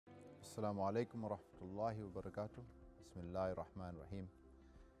Assalamu alaikum wa rahmatullahi wa barakatuh. Bismillahir Rahmanir Rahim.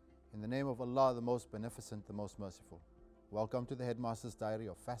 In the name of Allah, the most beneficent, the most merciful. Welcome to the Headmaster's Diary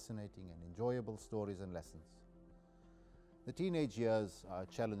of fascinating and enjoyable stories and lessons. The teenage years are a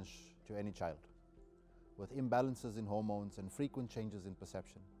challenge to any child. With imbalances in hormones and frequent changes in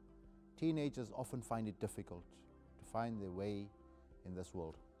perception, teenagers often find it difficult to find their way in this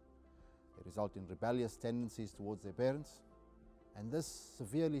world. They result in rebellious tendencies towards their parents, and this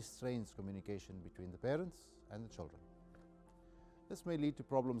severely strains communication between the parents and the children. This may lead to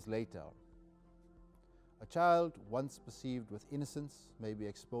problems later on. A child once perceived with innocence may be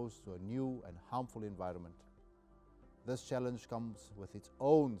exposed to a new and harmful environment. This challenge comes with its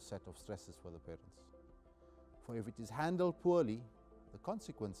own set of stresses for the parents. For if it is handled poorly, the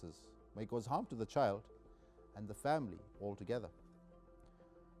consequences may cause harm to the child and the family altogether.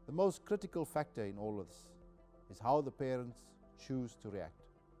 The most critical factor in all of this is how the parents choose to react.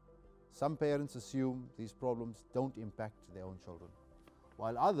 Some parents assume these problems don't impact their own children,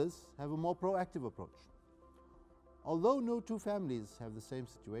 while others have a more proactive approach. Although no two families have the same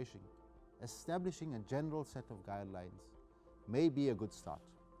situation, establishing a general set of guidelines may be a good start.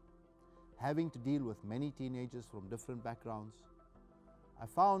 Having to deal with many teenagers from different backgrounds, I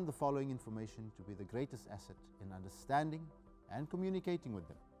found the following information to be the greatest asset in understanding and communicating with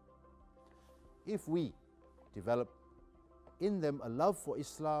them. If we develop in them a love for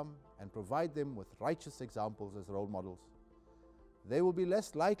Islam and provide them with righteous examples as role models, they will be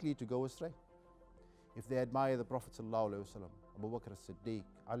less likely to go astray. If they admire the Prophet ﷺ, Abu Bakr as-Siddiq,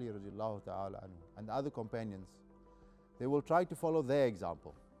 Ali radiallahu ta'ala anhu, and the other companions, they will try to follow their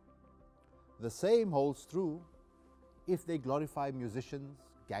example. The same holds true if they glorify musicians,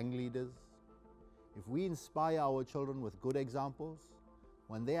 gang leaders. If we inspire our children with good examples,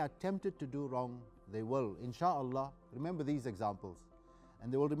 when they are tempted to do wrong, they will, insha'Allah, remember these examples,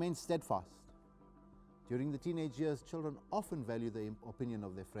 and they will remain steadfast. During the teenage years, children often value the opinion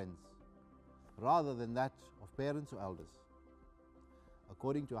of their friends, rather than that of parents or elders.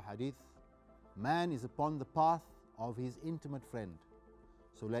 According to a hadith, man is upon the path of his intimate friend,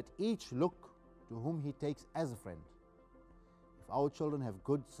 so let each look to whom he takes as a friend. If our children have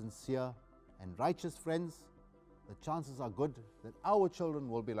good, sincere, and righteous friends, the chances are good that our children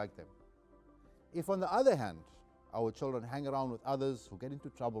will be like them. If, on the other hand, our children hang around with others who get into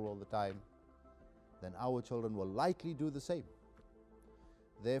trouble all the time, then our children will likely do the same.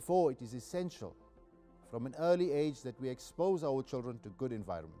 Therefore, it is essential from an early age that we expose our children to good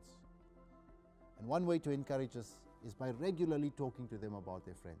environments. And one way to encourage us is by regularly talking to them about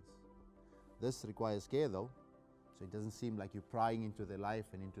their friends. This requires care though, so it doesn't seem like you're prying into their life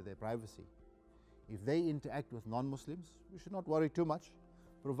and into their privacy. If they interact with non-Muslims, we should not worry too much,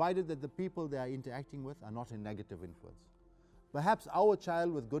 provided that the people they are interacting with are not a negative influence. Perhaps our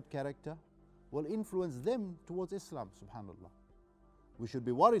child with good character will influence them towards Islam, subhanallah. We should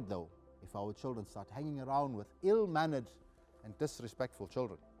be worried though if our children start hanging around with ill-mannered and disrespectful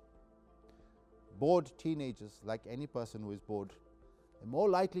children. Bored teenagers, like any person who is bored, are more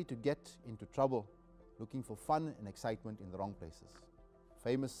likely to get into trouble looking for fun and excitement in the wrong places.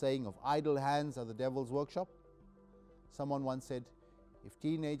 Famous saying of idle hands are the devil's workshop. Someone once said, if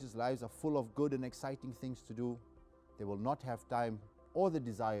teenagers' lives are full of good and exciting things to do, they will not have time or the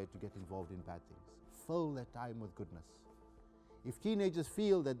desire to get involved in bad things. Fill their time with goodness. If teenagers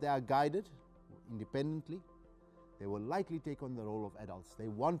feel that they are guided independently, they will likely take on the role of adults. They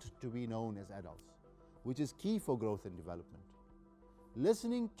want to be known as adults, which is key for growth and development.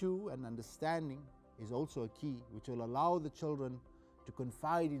 Listening to and understanding is also a key which will allow the children to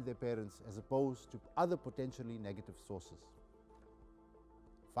confide in their parents as opposed to other potentially negative sources.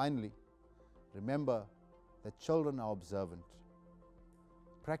 Finally, remember that children are observant.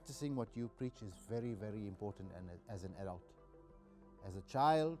 Practicing what you preach is very, very important as an adult. As a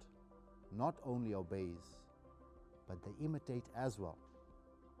child, not only obeys, but they imitate as well.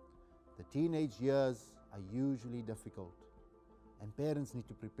 The teenage years are usually difficult, and parents need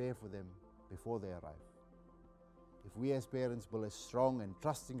to prepare for them before they arrive. If we as parents build a strong and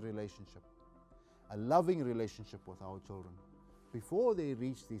trusting relationship, a loving relationship with our children, before they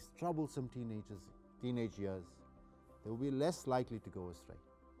reach these troublesome teenage years, they will be less likely to go astray.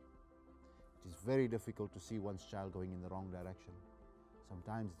 It is very difficult to see one's child going in the wrong direction.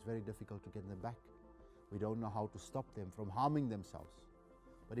 Sometimes it's very difficult to get them back. We don't know how to stop them from harming themselves.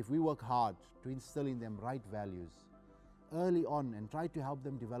 But if we work hard to instill in them right values early on and try to help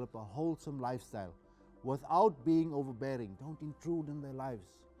them develop a wholesome lifestyle without being overbearing, don't intrude in their lives,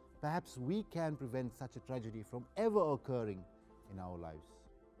 perhaps we can prevent such a tragedy from ever occurring in our lives.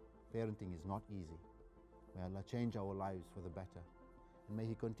 Parenting is not easy. May Allah change our lives for the better. And may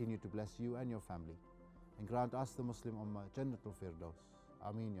He continue to bless you and your family and grant us the Muslim Ummah Jannatul Firdaus.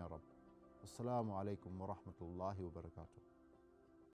 Ameen Ya Rabb. Assalamu alaikum wa rahmatullahi wa barakatuh.